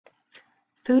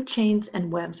Food chains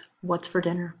and webs. What's for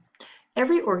dinner?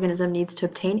 Every organism needs to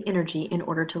obtain energy in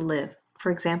order to live.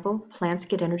 For example, plants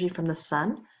get energy from the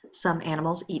sun, some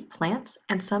animals eat plants,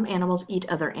 and some animals eat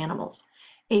other animals.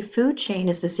 A food chain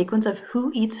is the sequence of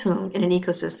who eats whom in an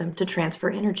ecosystem to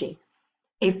transfer energy.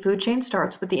 A food chain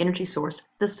starts with the energy source,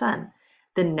 the sun.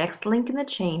 The next link in the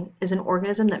chain is an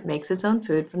organism that makes its own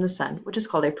food from the sun, which is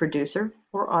called a producer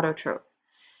or autotroph.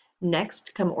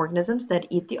 Next come organisms that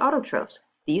eat the autotrophs.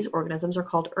 These organisms are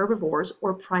called herbivores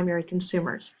or primary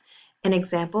consumers. An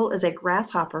example is a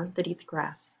grasshopper that eats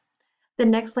grass. The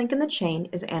next link in the chain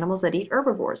is animals that eat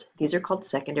herbivores. These are called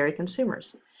secondary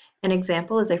consumers. An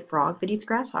example is a frog that eats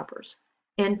grasshoppers.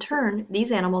 In turn,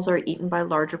 these animals are eaten by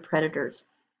larger predators.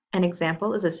 An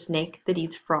example is a snake that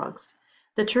eats frogs.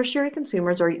 The tertiary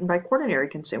consumers are eaten by quaternary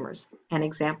consumers. An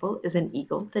example is an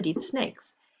eagle that eats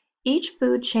snakes. Each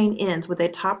food chain ends with a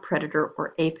top predator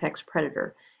or apex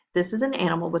predator. This is an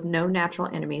animal with no natural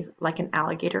enemies like an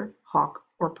alligator, hawk,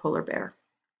 or polar bear.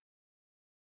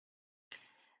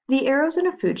 The arrows in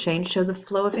a food chain show the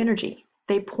flow of energy.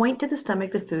 They point to the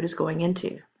stomach the food is going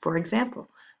into. For example,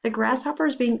 the grasshopper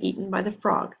is being eaten by the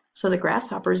frog, so the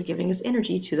grasshopper is giving its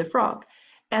energy to the frog.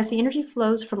 As the energy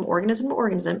flows from organism to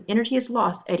organism, energy is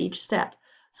lost at each step.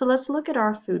 So let's look at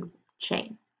our food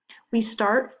chain. We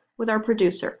start with our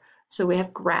producer. So we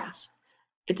have grass.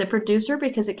 It's a producer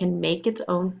because it can make its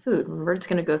own food. Remember, it's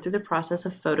going to go through the process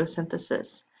of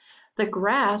photosynthesis. The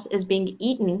grass is being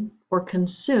eaten or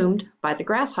consumed by the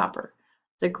grasshopper.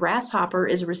 The grasshopper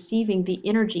is receiving the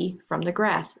energy from the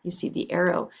grass. You see the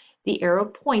arrow. The arrow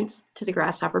points to the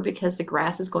grasshopper because the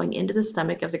grass is going into the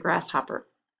stomach of the grasshopper.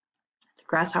 The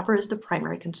grasshopper is the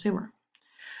primary consumer.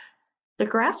 The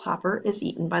grasshopper is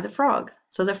eaten by the frog,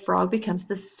 so the frog becomes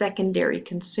the secondary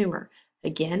consumer.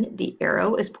 Again, the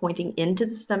arrow is pointing into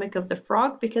the stomach of the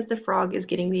frog because the frog is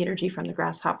getting the energy from the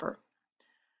grasshopper.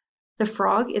 The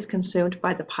frog is consumed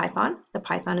by the python. The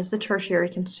python is the tertiary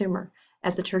consumer.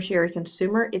 As the tertiary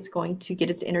consumer, it's going to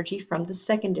get its energy from the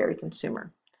secondary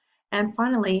consumer. And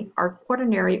finally, our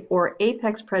quaternary or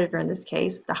apex predator in this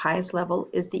case, the highest level,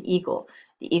 is the eagle.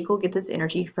 The eagle gets its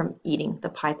energy from eating the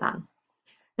python.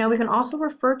 Now we can also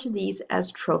refer to these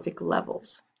as trophic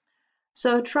levels.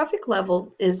 So a trophic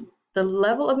level is the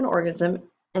level of an organism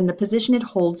and the position it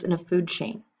holds in a food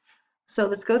chain. So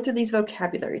let's go through these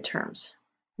vocabulary terms.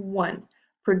 1.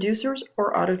 Producers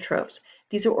or autotrophs.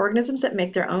 These are organisms that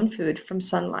make their own food from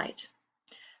sunlight.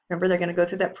 Remember, they're going to go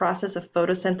through that process of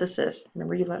photosynthesis.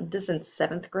 Remember, you learned this in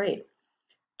 7th grade.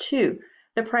 2.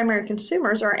 The primary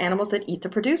consumers are animals that eat the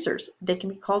producers. They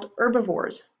can be called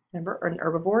herbivores. Remember, an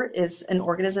herbivore is an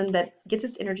organism that gets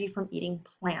its energy from eating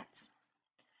plants.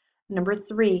 Number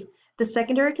 3. The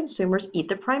secondary consumers eat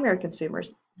the primary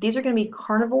consumers. These are going to be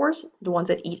carnivores, the ones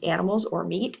that eat animals or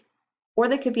meat, or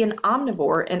they could be an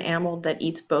omnivore, an animal that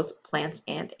eats both plants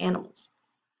and animals.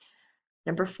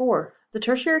 Number 4, the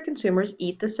tertiary consumers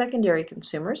eat the secondary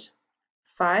consumers.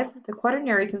 5, the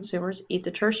quaternary consumers eat the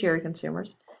tertiary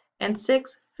consumers. And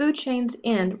 6, food chains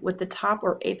end with the top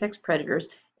or apex predators,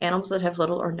 animals that have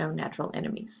little or no natural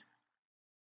enemies.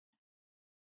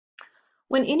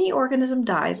 When any organism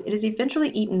dies, it is eventually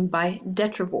eaten by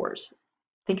detrivores.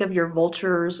 Think of your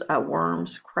vultures,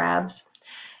 worms, crabs.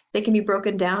 They can be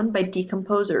broken down by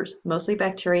decomposers, mostly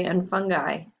bacteria and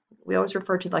fungi. We always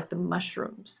refer to like the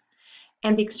mushrooms.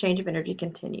 And the exchange of energy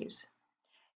continues.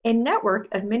 A network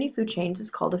of many food chains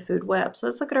is called a food web. So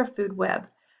let's look at our food web.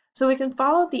 So we can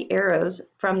follow the arrows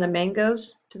from the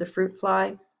mangoes to the fruit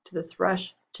fly, to the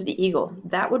thrush, to the eagle.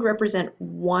 That would represent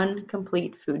one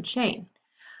complete food chain.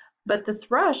 But the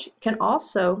thrush can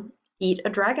also eat a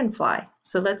dragonfly.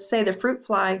 So let's say the fruit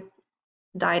fly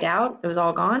died out, it was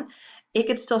all gone. It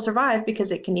could still survive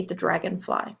because it can eat the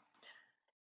dragonfly.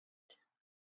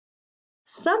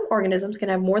 Some organisms can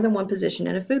have more than one position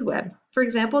in a food web. For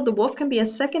example, the wolf can be a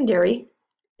secondary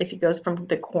if he goes from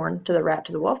the corn to the rat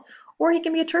to the wolf, or he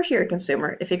can be a tertiary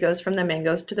consumer if he goes from the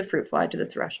mangoes to the fruit fly to the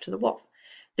thrush to the wolf,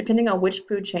 depending on which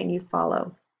food chain you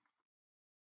follow.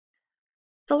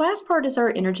 The last part is our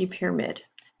energy pyramid.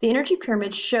 The energy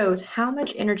pyramid shows how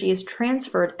much energy is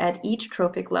transferred at each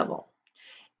trophic level.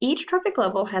 Each trophic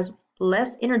level has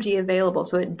less energy available,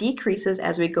 so it decreases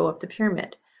as we go up the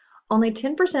pyramid. Only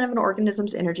 10% of an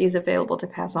organism's energy is available to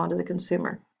pass on to the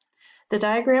consumer. The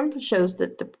diagram shows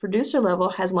that the producer level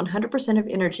has 100% of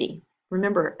energy.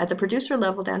 Remember, at the producer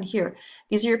level down here,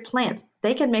 these are your plants.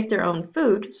 They can make their own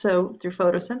food, so through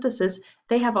photosynthesis,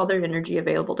 they have all their energy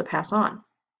available to pass on.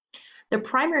 The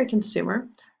primary consumer,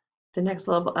 the next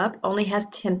level up, only has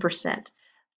 10%.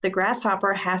 The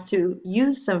grasshopper has to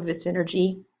use some of its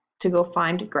energy to go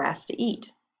find grass to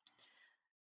eat.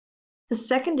 The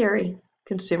secondary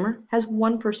consumer has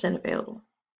 1% available.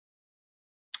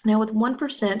 Now with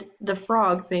 1%, the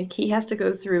frog thinks he has to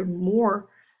go through more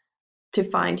to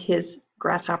find his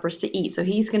grasshoppers to eat. So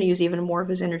he's going to use even more of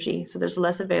his energy. So there's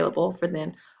less available for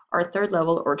then our third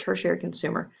level or tertiary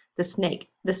consumer, the snake.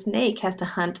 The snake has to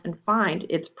hunt and find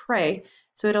its prey,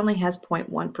 so it only has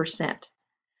 0.1%.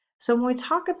 So when we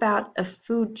talk about a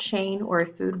food chain or a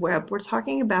food web, we're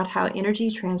talking about how energy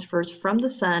transfers from the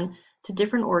sun to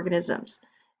different organisms.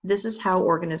 This is how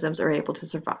organisms are able to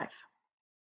survive.